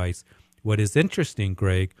Antichrist. What is interesting,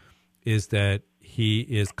 Greg, is that he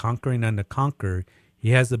is conquering and to conquer. He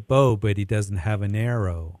has a bow, but he doesn't have an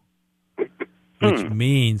arrow, which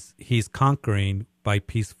means he's conquering by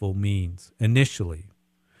peaceful means initially.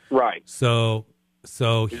 Right. So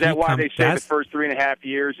is that why they say the first 3.5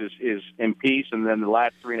 years is in peace, and then the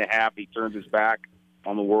last 3.5 he turns his back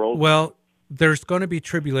on the world? Well, there's going to be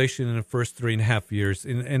tribulation in the first 3.5 years,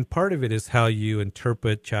 and part of it is how you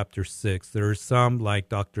interpret chapter 6. There are some, like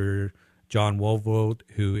Dr. John Walvold,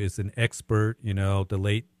 who is an expert, the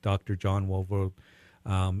late Dr. John Walvold,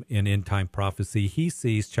 in end-time prophecy. He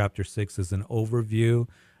sees chapter 6 as an overview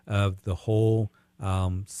of the whole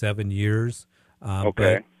 7 years.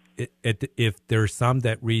 Okay. But if there's some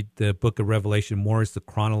that read the book of Revelation more as the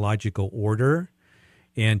chronological order,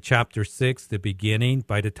 and chapter 6, the beginning,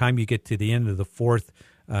 by the time you get to the end of the 4th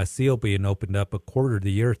seal being opened up, a quarter of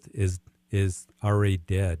the earth is already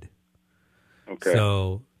dead. Okay.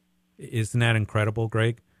 So isn't that incredible,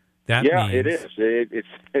 Greg? That means, it is.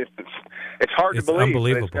 It's hard to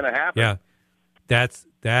believe that it's going to happen. Yeah,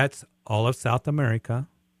 that's all of South America,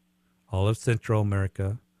 all of Central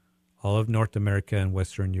America, all of North America, and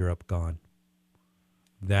Western Europe gone.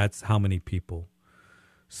 That's how many people.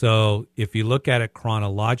 So if you look at it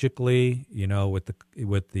chronologically,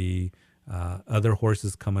 with the other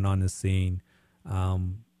horses coming on the scene,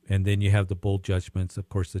 and then you have the bowl judgments, of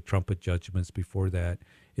course, the trumpet judgments before that.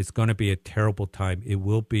 It's going to be a terrible time. It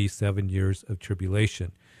will be 7 years of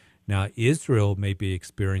tribulation. Now, Israel may be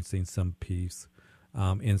experiencing some peace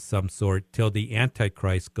in some sort till the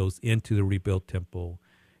Antichrist goes into the rebuilt temple,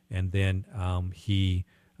 and then he,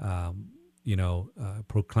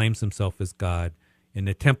 proclaims himself as God in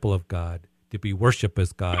the temple of God, to be worshipped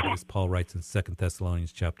as God, as Paul writes in 2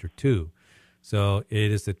 Thessalonians chapter 2. So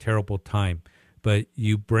it is a terrible time. But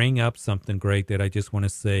you bring up something, Greg, that I just want to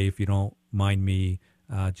say, if you don't mind me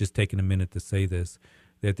just taking a minute to say this,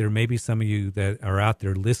 that there may be some of you that are out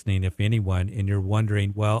there listening, if anyone, and you're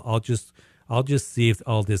wondering, well, I'll just see if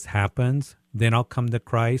all this happens, then I'll come to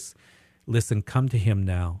Christ. Listen, come to him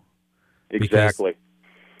now. Exactly.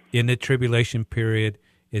 Because in the tribulation period,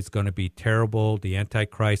 it's going to be terrible. The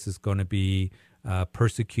Antichrist is going to be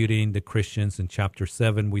persecuting the Christians. In chapter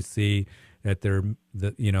 7, we see that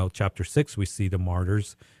chapter 6, we see the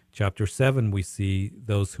martyrs. Chapter 7, we see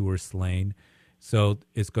those who were slain. So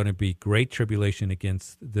it's going to be great tribulation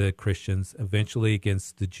against the Christians, eventually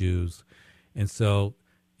against the Jews. And so,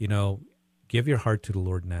 give your heart to the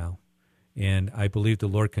Lord now. And I believe the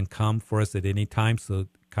Lord can come for us at any time. So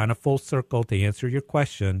kind of full circle to answer your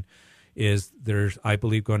question is there's, I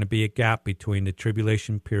believe, going to be a gap between the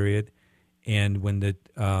tribulation period and when the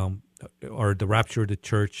rapture of the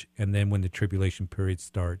church, and then when the tribulation period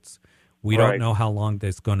starts. We don't know how long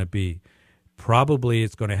that's going to be. Probably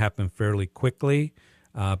it's going to happen fairly quickly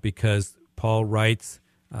because Paul writes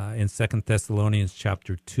in 2 Thessalonians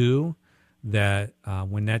chapter 2 that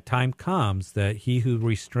when that time comes, that he who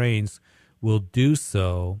restrains will do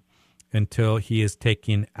so until he is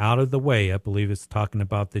taken out of the way. I believe it's talking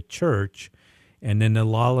about the church. And then the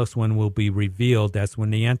lawless one will be revealed. That's when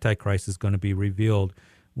the Antichrist is going to be revealed,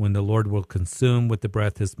 when the Lord will consume with the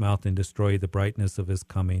breath his mouth and destroy the brightness of his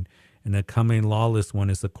coming. And the coming lawless one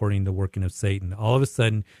is according to the working of Satan. All of a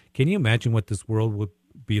sudden, can you imagine what this world would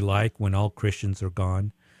be like when all Christians are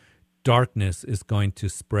gone? Darkness is going to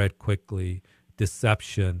spread quickly,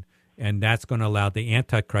 deception, and that's going to allow the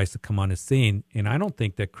Antichrist to come on the scene. And I don't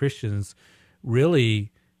think that Christians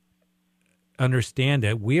really understand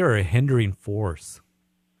that we are a hindering force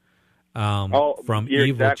from you're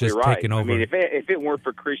evil exactly just right. taking over. I mean, if it weren't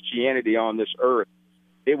for Christianity on this earth,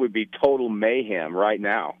 it would be total mayhem right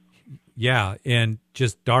now. Yeah, and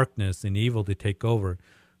just darkness and evil to take over.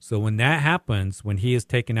 So when that happens, when he is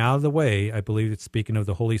taken out of the way, I believe it's speaking of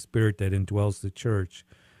the Holy Spirit that indwells the church,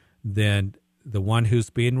 then the one who's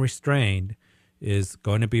being restrained is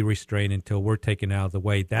going to be restrained until we're taken out of the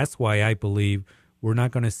way. That's why I believe we're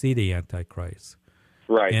not going to see the Antichrist.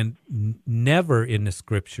 Right. And never in the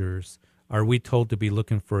scriptures are we told to be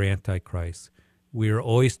looking for Antichrist. We are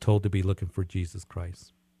always told to be looking for Jesus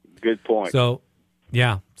Christ. Good point. So,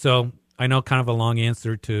 yeah. So I know kind of a long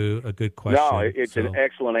answer to a good question. No, it's an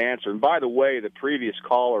excellent answer. And by the way, the previous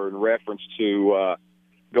caller in reference to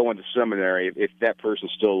going to seminary, if that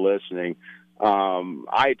person's still listening,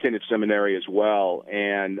 I attended seminary as well.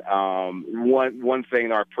 And one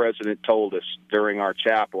thing our president told us during our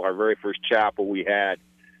chapel, our very first chapel we had,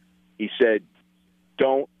 he said,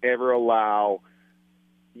 don't ever allow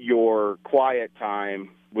your quiet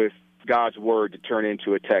time with God's word to turn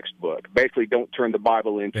into a textbook. Basically, don't turn the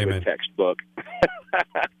Bible into a textbook,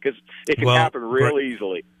 because it can happen real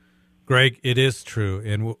easily. Greg, it is true.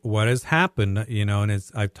 And what has happened, and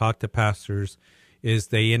as I've talked to pastors, is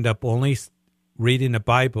they end up only reading the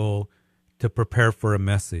Bible to prepare for a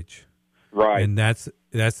message. Right. And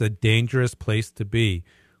that's a dangerous place to be.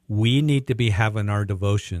 We need to be having our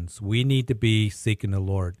devotions. We need to be seeking the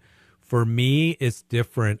Lord. For me, it's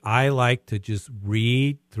different. I like to just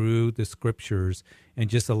read through the scriptures and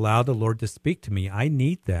just allow the Lord to speak to me. I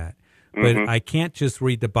need that. But I can't just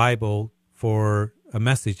read the Bible for a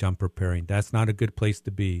message I'm preparing. That's not a good place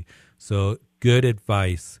to be. So good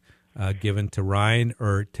advice given to Ryan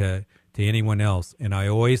or to anyone else. And I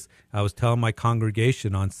was telling my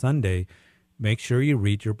congregation on Sunday, make sure you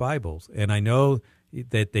read your Bibles. And I know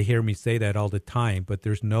that they hear me say that all the time, but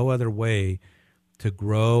there's no other way to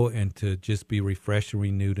grow and to just be refreshed and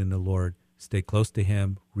renewed in the Lord. Stay close to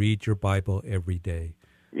him. Read your Bible every day.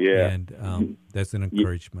 Yeah. And that's an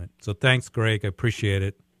encouragement. So thanks, Greg. I appreciate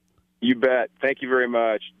it. You bet. Thank you very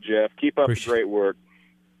much, Jeff. Keep up the great work.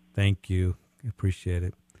 Thank you. I appreciate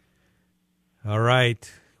it. All right.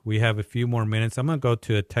 We have a few more minutes. I'm going to go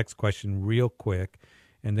to a text question real quick.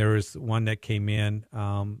 And there is one that came in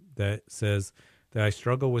that says that I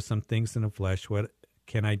struggle with some things in the flesh. What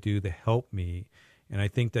can I do to help me? And I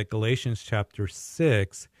think that Galatians chapter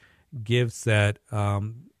 6 gives that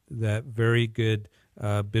very good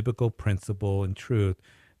biblical principle and truth,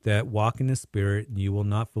 that walk in the Spirit and you will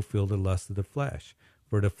not fulfill the lust of the flesh.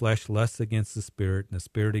 For the flesh lusts against the Spirit, and the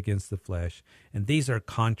Spirit against the flesh. And these are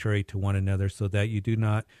contrary to one another, so that you do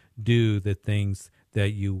not do the things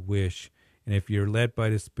that you wish. And if you're led by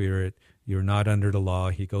the Spirit, you're not under the law.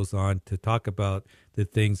 He goes on to talk about the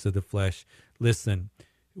things of the flesh. Listen,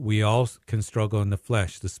 we all can struggle in the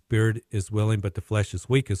flesh. The Spirit is willing, but the flesh is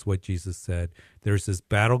weak, is what Jesus said. There's this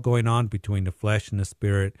battle going on between the flesh and the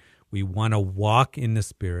Spirit. We want to walk in the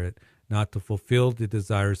Spirit, not to fulfill the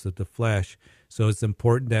desires of the flesh. So it's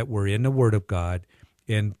important that we're in the Word of God.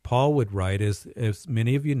 And Paul would write, as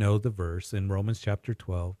many of you know the verse in Romans chapter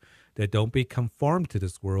 12, that don't be conformed to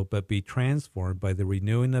this world, but be transformed by the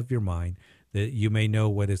renewing of your mind, that you may know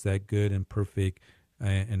what is that good and perfect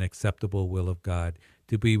and acceptable will of God.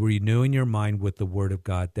 To be renewing your mind with the Word of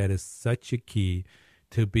God, that is such a key.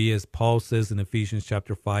 To be, as Paul says in Ephesians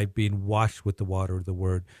chapter 5, being washed with the water of the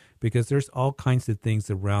Word, because there's all kinds of things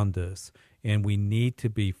around us, and we need to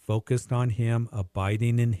be focused on Him,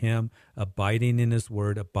 abiding in Him, abiding in His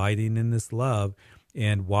Word, abiding in His love,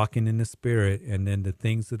 and walking in the Spirit, and then the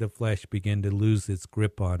things of the flesh begin to lose its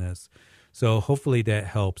grip on us. So hopefully that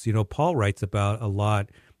helps. Paul writes about a lot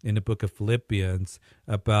in the book of Philippians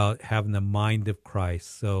about having the mind of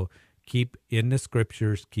Christ. So keep in the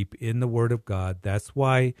scriptures, keep in the Word of God. That's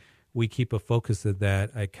why we keep a focus of that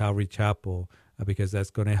at Calvary Chapel, because that's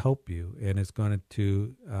going to help you, and it's going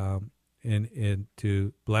to and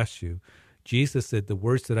to bless you. Jesus said, "The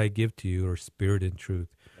words that I give to you are spirit and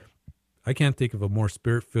truth." I can't think of a more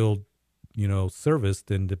spirit-filled, service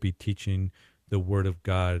than to be teaching the Word of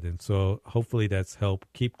God. And so hopefully that's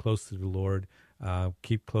helped. Keep close to the Lord.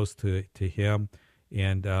 Keep close to Him.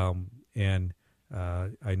 And I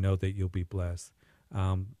know that you'll be blessed.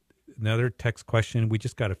 Another text question. We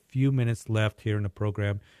just got a few minutes left here in the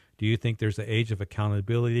program. Do you think there's an age of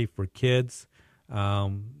accountability for kids?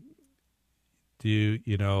 Do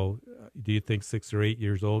you think 6 or 8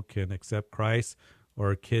 years old can accept Christ,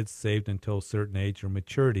 or are kids saved until a certain age or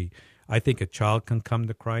maturity? I think a child can come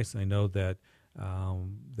to Christ. I know that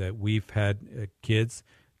that we've had kids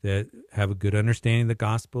that have a good understanding of the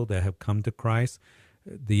gospel that have come to Christ.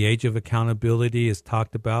 The age of accountability is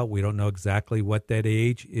talked about. We don't know exactly what that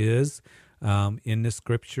age is in the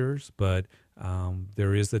scriptures, but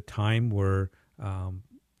there is a time where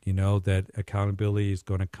that accountability is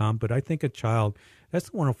going to come. But I think a child, that's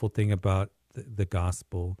the wonderful thing about the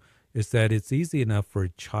gospel, is that it's easy enough for a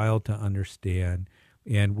child to understand.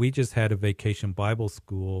 And we just had a vacation Bible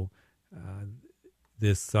school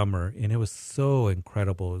this summer, and it was so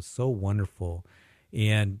incredible. It was so wonderful.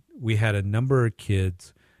 And we had a number of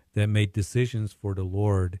kids that made decisions for the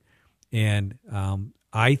Lord. And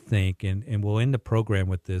I think, and we'll end the program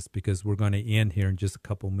with this because we're going to end here in just a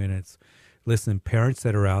couple minutes. Listen, parents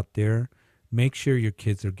that are out there, make sure your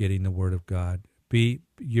kids are getting the Word of God.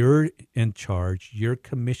 You're in charge. You're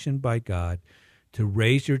commissioned by God to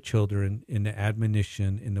raise your children in the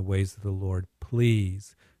admonition in the ways of the Lord.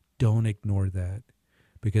 Please don't ignore that,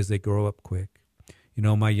 because they grow up quick.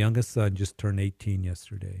 My youngest son just turned 18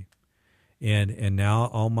 yesterday, and now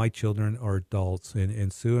all my children are adults.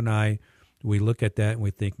 And Sue and I, we look at that and we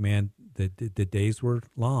think, man, the days were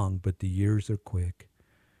long, but the years are quick,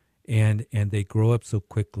 and they grow up so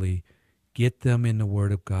quickly. Get them in the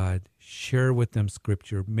Word of God. Share with them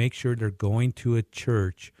Scripture. Make sure they're going to a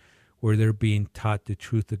church where they're being taught the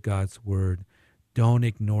truth of God's Word. Don't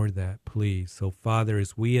ignore that, please. So, Father,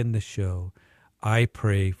 as we end the show, I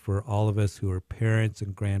pray for all of us who are parents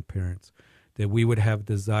and grandparents that we would have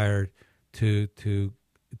desire to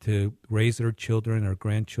raise our children, our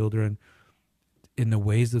grandchildren, in the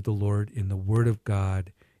ways of the Lord, in the Word of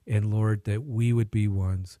God, and Lord, that we would be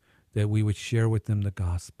ones, that we would share with them the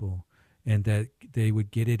gospel, and that they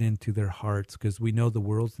would get it into their hearts, because we know the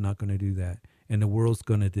world's not going to do that, and the world's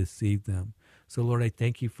going to deceive them. So, Lord, I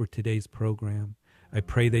thank you for today's program. I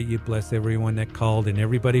pray that you bless everyone that called and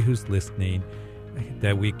everybody who's listening,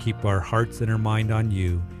 that we keep our hearts and our mind on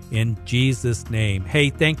you. In Jesus' name. Hey,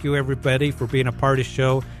 thank you, everybody, for being a part of the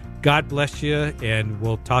show. God bless you, and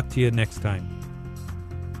we'll talk to you next time.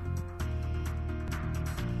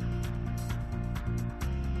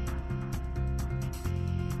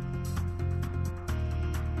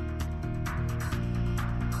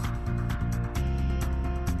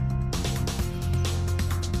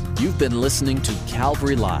 You've been listening to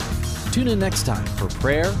Calvary Live. Tune in next time for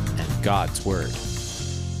prayer and God's Word.